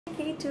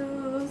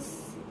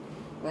K2s!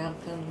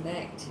 Welcome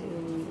back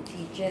to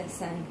Teacher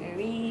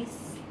Sunfairies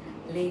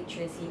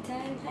Literacy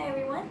Time. Hi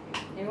everyone!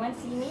 Can everyone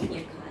see me?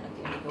 You can't.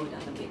 Okay, let me go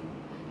down a bit.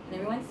 Can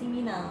everyone see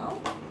me now?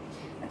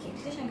 Okay,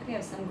 Teacher Sunfairies, I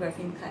have some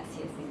grapheme cards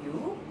here for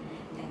you.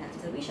 And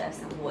after which I have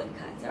some word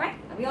cards. Alright?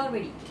 Are we all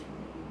ready?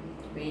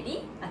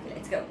 Ready? Okay,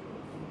 let's go.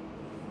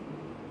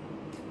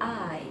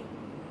 I.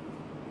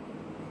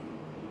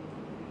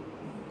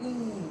 E.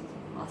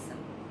 Awesome.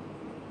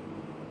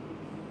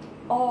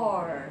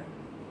 Or.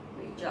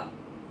 Great job.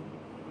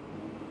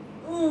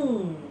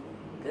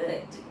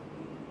 Good.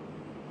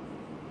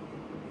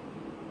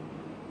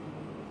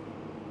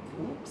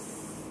 Oops.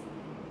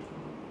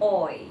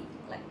 Oi,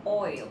 like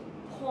oil.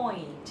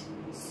 Point.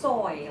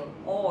 Soil.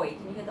 Oi.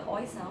 Can you hear the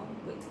oi sound?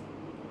 Good.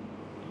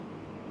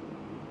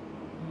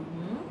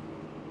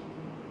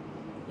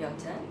 Your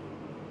turn.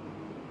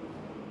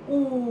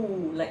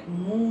 Ooh, like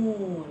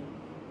moon.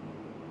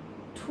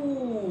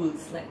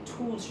 Tools, like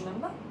tools,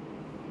 remember?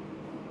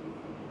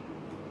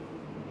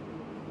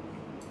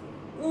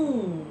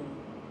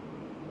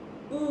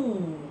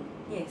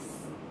 Yes.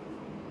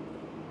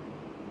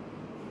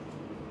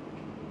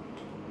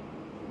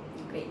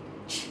 Great.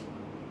 Ch.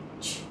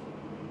 Ch.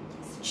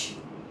 Yes, ch.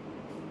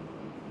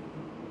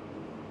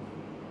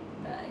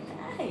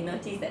 You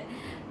notice that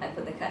I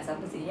put the cards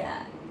opposite,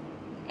 yeah.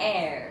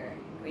 Air.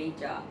 Great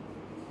job.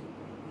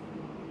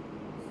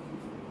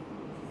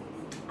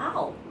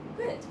 Ow.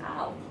 Good.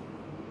 Ow.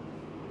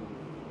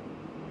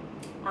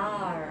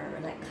 R,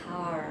 like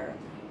car.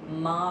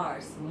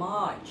 Mars.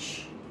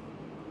 March.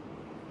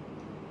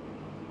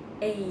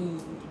 A.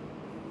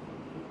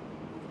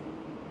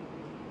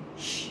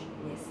 Sh.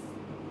 Yes.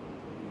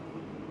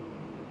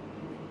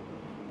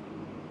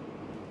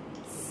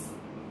 S.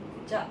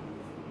 Good job.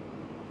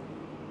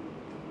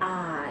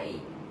 I.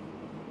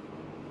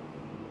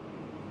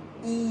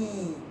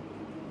 E.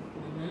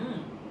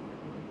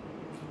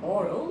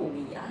 Or, oh,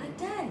 we are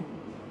done.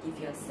 Give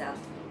yourself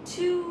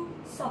 2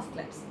 soft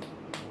claps.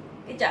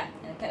 Good job.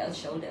 And a pat on the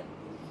shoulder.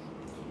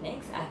 Okay,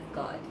 next, I've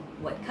got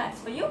word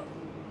cards for you.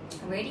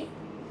 Ready?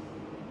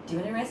 Do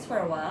you want to rest for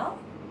a while?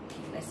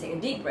 Let's take a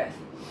deep breath.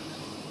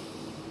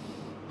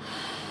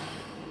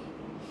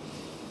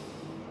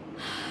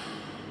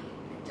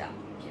 Good job.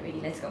 Okay,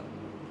 ready? Let's go.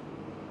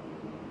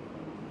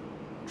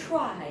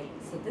 Try.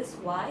 So this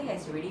Y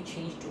has already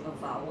changed to a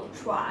vowel.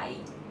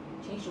 Tried.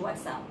 Change to what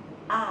sound?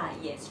 Ah,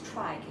 yes,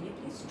 try. Can you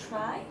please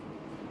try?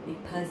 We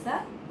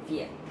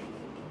persevere.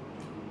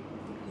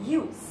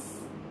 Use.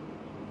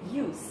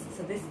 Use.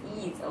 So this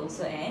E is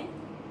also a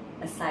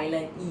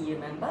silent E,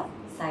 remember?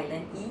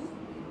 Silent E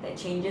that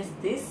changes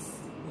this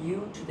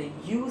U to the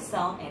U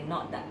sound and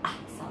not the ah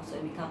sound. So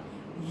it becomes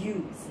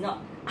use,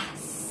 not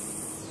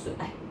as.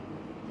 Okay,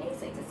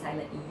 so it's a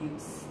silent E,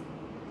 use.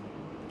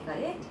 Got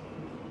it?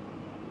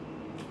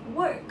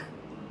 Work.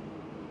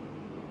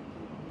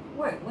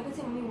 Work. What does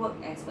your mommy work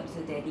as? What does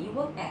your daddy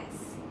work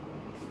as?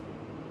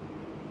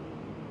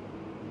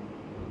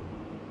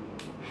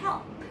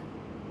 Help.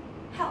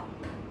 Help.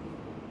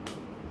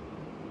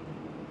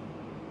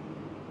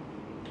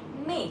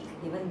 Make.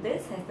 Even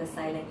this has the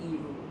silent E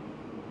rule.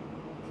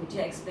 Could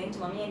you explain to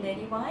mommy and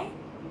daddy why?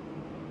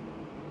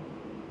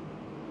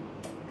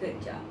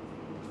 Good job.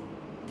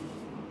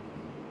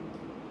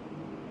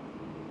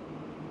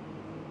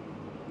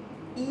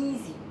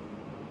 Easy.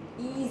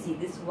 Easy.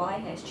 This Y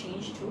has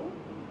changed to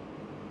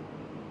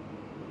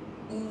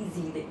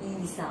easy, the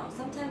E sound.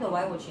 Sometimes the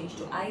Y will change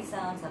to I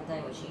sound,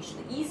 sometimes it will change to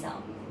the E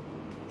sound.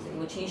 So it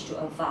will change to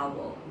a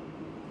vowel.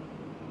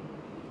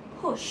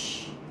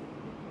 Push.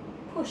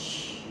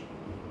 Push.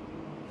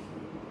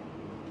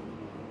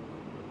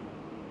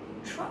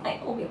 Try.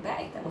 Oh, we're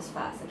back. That was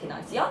fast. Okay, now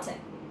it's your turn.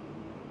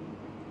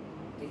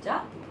 Good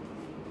job.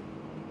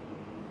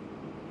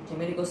 Do you want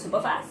me to go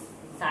super fast?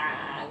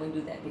 I won't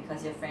do that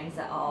because your friends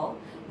are all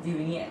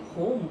viewing it at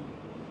home.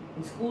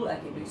 In school, I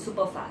can do it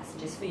super fast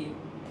just for you.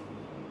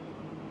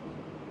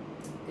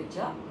 Good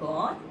job. Go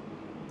on.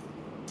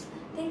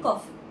 Think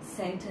of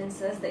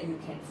sentences that you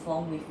can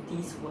form with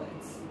these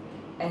words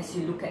as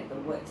you look at the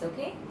words,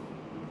 okay?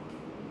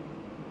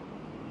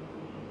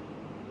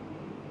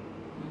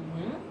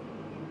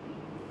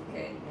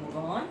 Okay, move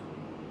on.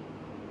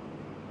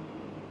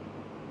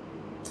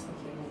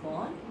 Okay, move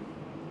on.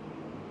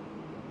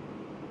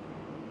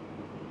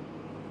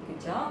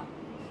 Good job.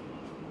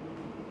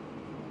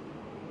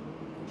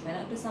 Try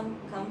not to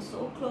come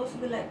so close to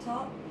the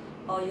laptop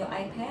or your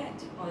iPad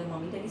or your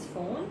mommy daddy's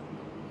phone.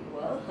 It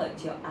will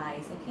hurt your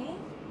eyes, okay?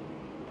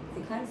 If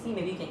you can't see,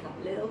 maybe you can come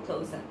a little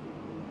closer.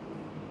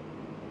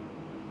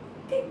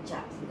 Good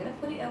job. So I'm gonna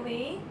put it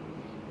away.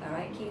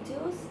 Alright,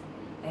 K2s.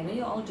 I know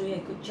you're all doing a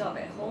good job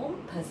at home.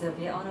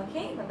 Persevere on,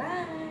 okay?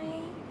 Bye-bye.